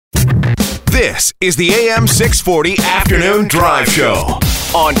This is the AM 640 Afternoon Drive Show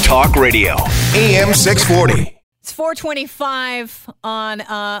on Talk Radio. AM 640. It's 4:25 on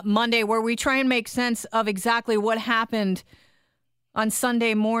Monday, where we try and make sense of exactly what happened on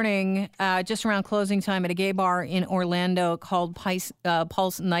Sunday morning, just around closing time at a gay bar in Orlando called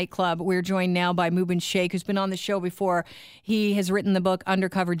Pulse Nightclub. We're joined now by Mubin Sheikh, who's been on the show before. He has written the book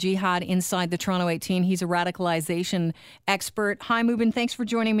Undercover Jihad Inside the Toronto 18. He's a radicalization expert. Hi, Mubin. Thanks for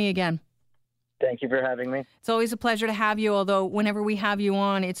joining me again. Thank you for having me. It's always a pleasure to have you, although whenever we have you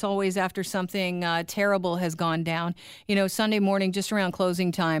on, it's always after something terrible has gone down. You know, Sunday morning, just around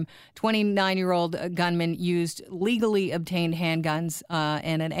closing time, 29-year-old gunman used legally obtained handguns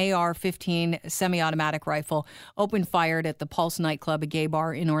and an AR-15 semi-automatic rifle, opened fired at the Pulse nightclub, a gay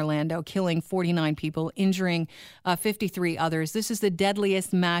bar in Orlando, killing 49 people, injuring 53 others. This is the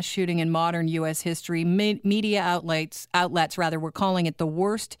deadliest mass shooting in modern U.S. history. Media outlets were calling it the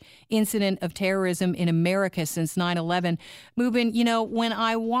worst incident of terrorism in America since 9/11. Mubin, you know, when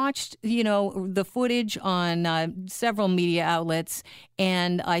I watched, the footage on several media outlets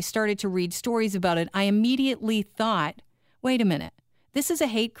and I started to read stories about it, I immediately thought, wait a minute, this is a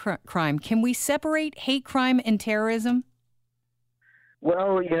hate crime. Can we separate hate crime and terrorism?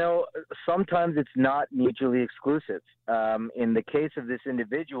 Well, sometimes it's not mutually exclusive. In the case of this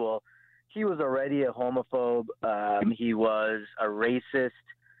individual, he was already a homophobe. He was a racist.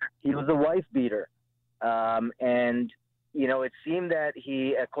 He was a wife beater. It seemed that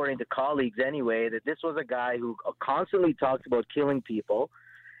he, according to colleagues anyway, that this was a guy who constantly talked about killing people.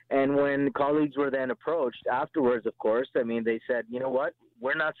 And when colleagues were then approached afterwards, of course, they said, you know what,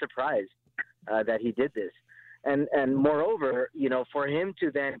 we're not surprised that he did this. And moreover, for him to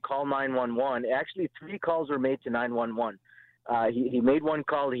then call 911, actually 3 calls were made to 911. He made one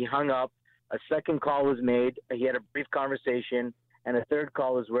call, he hung up. A second call was made. He had a brief conversation. And a third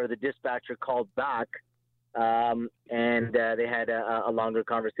call is where the dispatcher called back, and they had a longer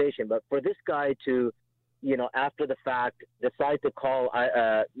conversation. But for this guy to, after the fact, decide to call,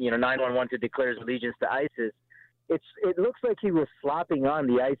 911 to declare his allegiance to ISIS, it looks like he was slapping on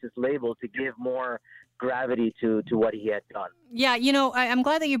the ISIS label to give more gravity to what he had done. Yeah, I'm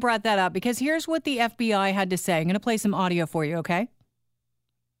glad that you brought that up, because here's what the FBI had to say. I'm going to play some audio for you, okay?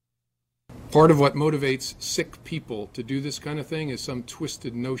 Part of what motivates sick people to do this kind of thing is some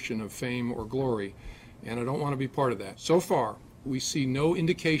twisted notion of fame or glory, and I don't want to be part of that. So far, we see no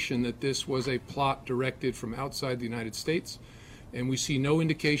indication that this was a plot directed from outside the United States, and we see no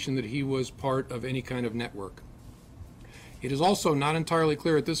indication that he was part of any kind of network. It is also not entirely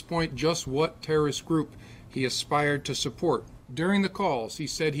clear at this point just what terrorist group he aspired to support. During the calls, he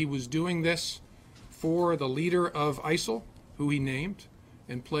said he was doing this for the leader of ISIL, who he named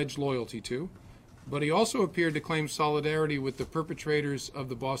and pledged loyalty to, but he also appeared to claim solidarity with the perpetrators of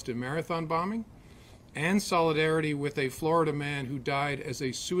the Boston Marathon bombing and solidarity with a Florida man who died as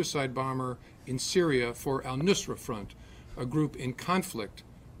a suicide bomber in Syria for Al-Nusra Front, a group in conflict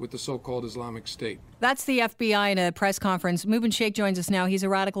with the so-called Islamic State. That's the FBI in a press conference. Mubin Sheikh joins us now. He's a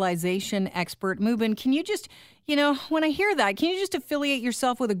radicalization expert. Mubin, can you just, when I hear that, can you just affiliate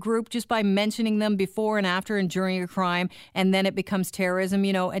yourself with a group just by mentioning them before and after and during a crime, and then it becomes terrorism?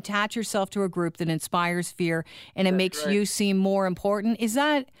 Attach yourself to a group that inspires fear and it makes you seem more important. Is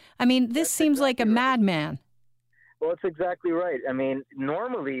that, this seems like a madman. Well, it's exactly right.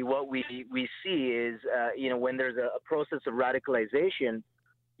 Normally what we see is, when there's a process of radicalization,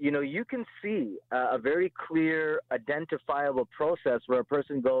 you can see a very clear, identifiable process where a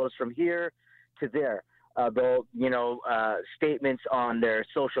person goes from here to there. Statements on their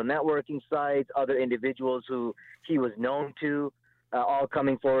social networking sites, other individuals who he was known to, all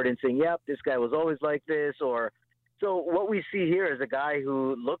coming forward and saying, yep, this guy was always like this. So what we see here is a guy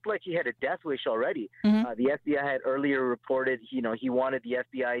who looked like he had a death wish already. Mm-hmm. The FBI had earlier reported, he wanted the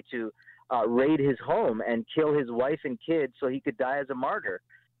FBI to raid his home and kill his wife and kids so he could die as a martyr.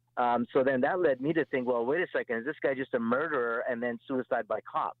 So then that led me to think, well, wait a second, is this guy just a murderer and then suicide by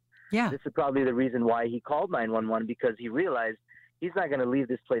cop? Yeah. This is probably the reason why he called 911, because he realized he's not going to leave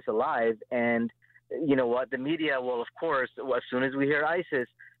this place alive. And you know what? The media will, of course, as soon as we hear ISIS,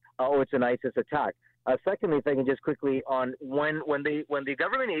 it's an ISIS attack. Secondly, if I can just quickly on when the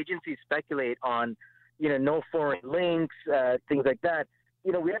government agencies speculate on, no foreign links, things like that,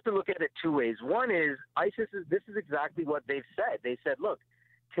 we have to look at it 2 ways. One is this is exactly what they've said. They said, look,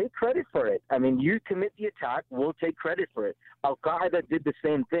 take credit for it. You commit the attack, we'll take credit for it. Al-Qaeda did the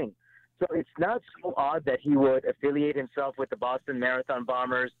same thing. So it's not so odd that he would affiliate himself with the Boston Marathon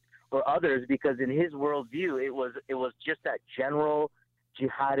bombers or others, because in his worldview, it was just that general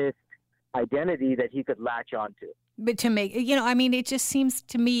jihadist identity that he could latch onto. But to make, I mean, it just seems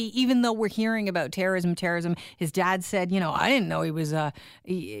to me, even though we're hearing about terrorism, his dad said, I didn't know he was a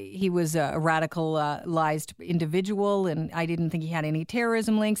radicalized individual, and I didn't think he had any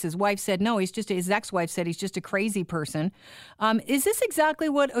terrorism links. His wife said, no, his ex-wife said he's just a crazy person. Is this exactly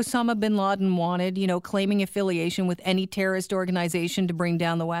what Osama bin Laden wanted, claiming affiliation with any terrorist organization to bring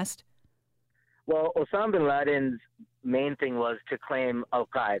down the West? Well, Osama bin Laden's main thing was to claim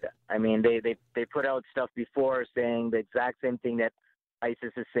Al-Qaeda. I mean, they put out stuff before saying the exact same thing that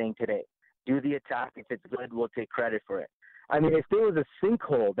ISIS is saying today. Do the attack. If it's good, we'll take credit for it. I mean, if there was a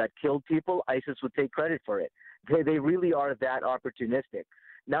sinkhole that killed people, ISIS would take credit for it. They really are that opportunistic,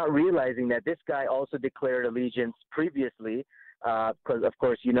 not realizing that this guy also declared allegiance previously because, of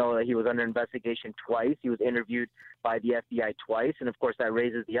course, he was under investigation twice. He was interviewed by the FBI twice. And, of course, that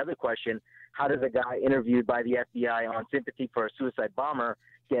raises the other question, how does a guy interviewed by the FBI on sympathy for a suicide bomber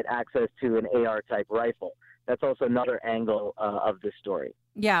get access to an AR-type rifle? That's also another angle of this story.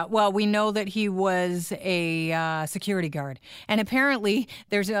 Yeah, well, we know that he was a security guard. And apparently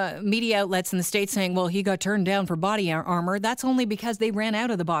there's media outlets in the States saying, well, he got turned down for body armor. That's only because they ran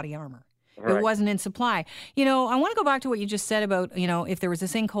out of the body armor. Right. It wasn't in supply. I want to go back to what you just said about, if there was a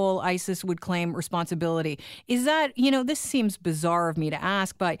sinkhole, ISIS would claim responsibility. Is that, this seems bizarre of me to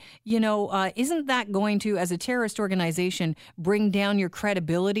ask, but, isn't that going to, as a terrorist organization, bring down your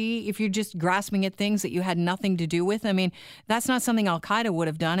credibility if you're just grasping at things that you had nothing to do with? I mean, that's not something Al-Qaeda would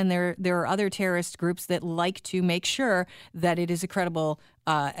have done, and there are other terrorist groups that like to make sure that it is a credible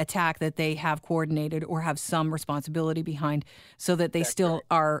attack that they have coordinated or have some responsibility behind, so that they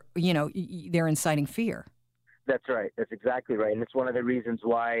are, they're inciting fear. That's right. That's exactly right. And it's one of the reasons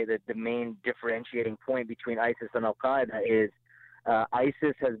why the main differentiating point between ISIS and Al-Qaeda is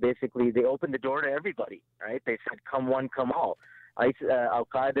ISIS has they opened the door to everybody, right? They said, come one, come all.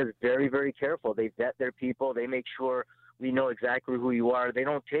 Al-Qaeda is very, very careful. They vet their people. They make sure we know exactly who you are. They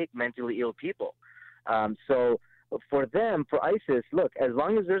don't take mentally ill people. So for them, for ISIS, look, as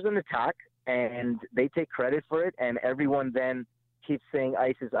long as there's an attack and they take credit for it and everyone then keeps saying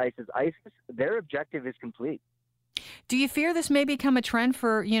ISIS, ISIS, ISIS, their objective is complete. Do you fear this may become a trend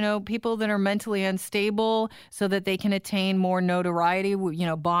for, people that are mentally unstable so that they can attain more notoriety?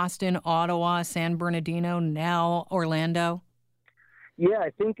 Boston, Ottawa, San Bernardino, now Orlando? Yeah, I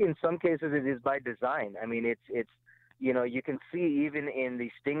think in some cases it is by design. I mean, it's you can see even in the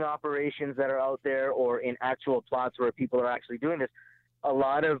sting operations that are out there or in actual plots where people are actually doing this, a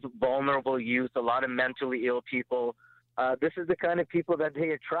lot of vulnerable youth, a lot of mentally ill people. This is the kind of people that they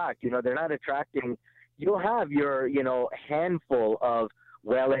attract. They're not attracting. You'll have your, handful of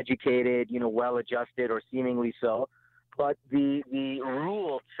well-educated, well-adjusted or seemingly so. But the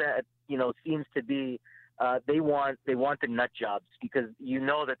rule set, seems to be they want the nut jobs because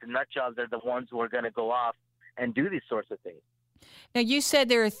that the nut jobs are the ones who are going to go off and do these sorts of things. Now, you said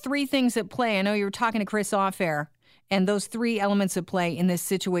there are three things at play. I know you were talking to Chris off air, and those three elements at play in this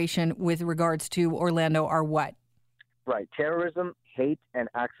situation with regards to Orlando are what? Right. Terrorism, hate, and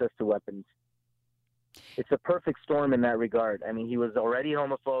access to weapons. It's a perfect storm in that regard. I mean, he was already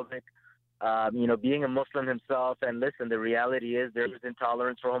homophobic, being a Muslim himself. And listen, the reality is there is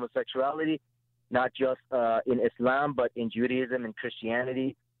intolerance for homosexuality, not just in Islam, but in Judaism and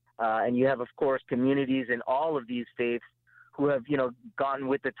Christianity. And you have, of course, communities in all of these faiths who have, gone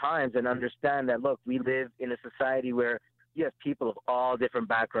with the times and understand that, look, we live in a society where you have people of all different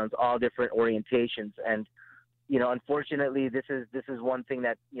backgrounds, all different orientations. And, unfortunately, this is one thing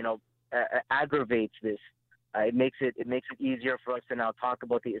that, aggravates this. It makes it easier for us to now talk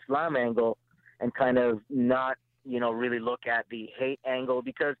about the Islam angle and kind of not, really look at the hate angle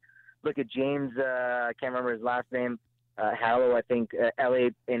because look at James, I can't remember his last name, Hallow, I think,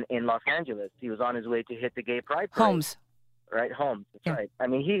 L.A. in Los Angeles. He was on his way to hit the gay pride parade. Holmes. Right, Holmes. That's right. I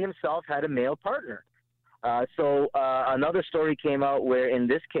mean, he himself had a male partner. So another story came out where, in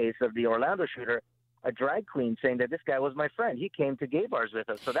this case of the Orlando shooter, a drag queen saying that this guy was my friend. He came to gay bars with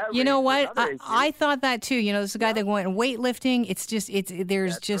us. So that you know what? I thought that too. This is a guy that went weightlifting.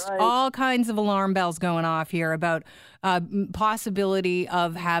 There's just all kinds of alarm bells going off here about possibility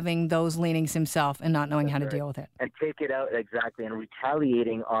of having those leanings himself and not knowing how to deal with it. And take it out, exactly, and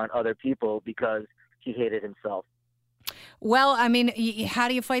retaliating on other people because he hated himself. Well, I mean, how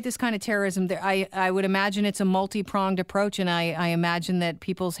do you fight this kind of terrorism? I would imagine it's a multi-pronged approach, and I imagine that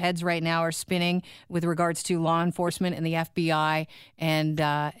people's heads right now are spinning with regards to law enforcement and the FBI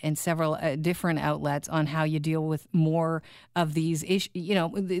and several different outlets on how you deal with more of these issues.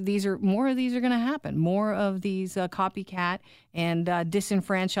 More of these are going to happen. More of these copycat and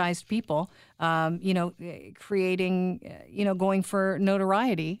disenfranchised people, creating, going for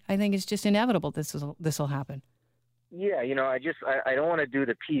notoriety. I think it's just inevitable this will happen. Yeah, I don't want to do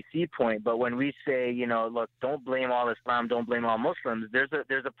the PC point, but when we say, look, don't blame all Islam, don't blame all Muslims,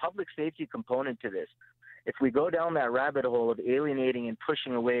 there's a public safety component to this. If we go down that rabbit hole of alienating and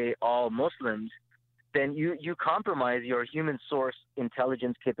pushing away all Muslims, then you compromise your human source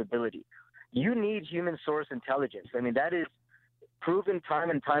intelligence capability. You need human source intelligence. I mean, that is proven time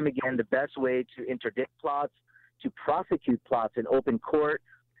and time again the best way to interdict plots, to prosecute plots in open court.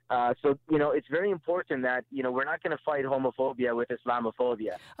 So, it's very important that, we're not going to fight homophobia with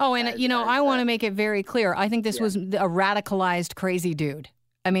Islamophobia. Oh, and, I want to make it very clear. I think this was a radicalized crazy dude.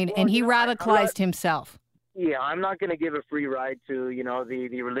 I mean, and he radicalized himself. Yeah, I'm not going to give a free ride to,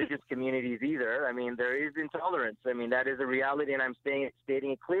 the religious communities either. I mean, there is intolerance. I mean, that is a reality, and I'm stating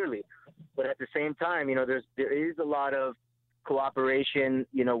it clearly. But at the same time, there is a lot of cooperation,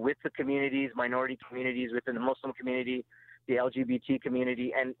 with the communities, minority communities, within the Muslim community, the LGBT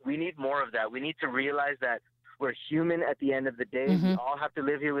community, and we need more of that. We need to realize that we're human at the end of the day. Mm-hmm. We all have to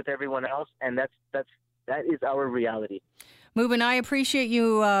live here with everyone else, and that is our reality. Mubin, I appreciate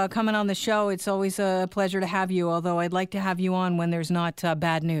you coming on the show. It's always a pleasure to have you, although I'd like to have you on when there's not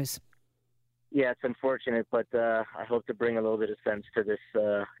bad news. Yeah, it's unfortunate, but I hope to bring a little bit of sense to this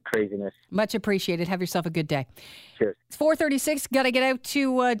craziness. Much appreciated. Have yourself a good day. Cheers. It's 4:36. Got to get out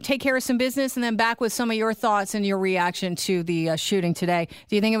to take care of some business and then back with some of your thoughts and your reaction to the shooting today.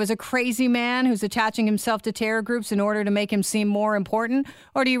 Do you think it was a crazy man who's attaching himself to terror groups in order to make him seem more important?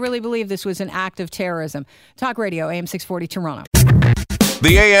 Or do you really believe this was an act of terrorism? Talk Radio, AM 640 Toronto.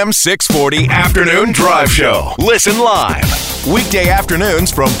 The AM 640 Afternoon Drive Show. Listen live weekday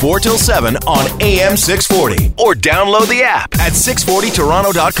afternoons from 4 till 7 on AM 640 or download the app at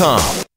 640toronto.com.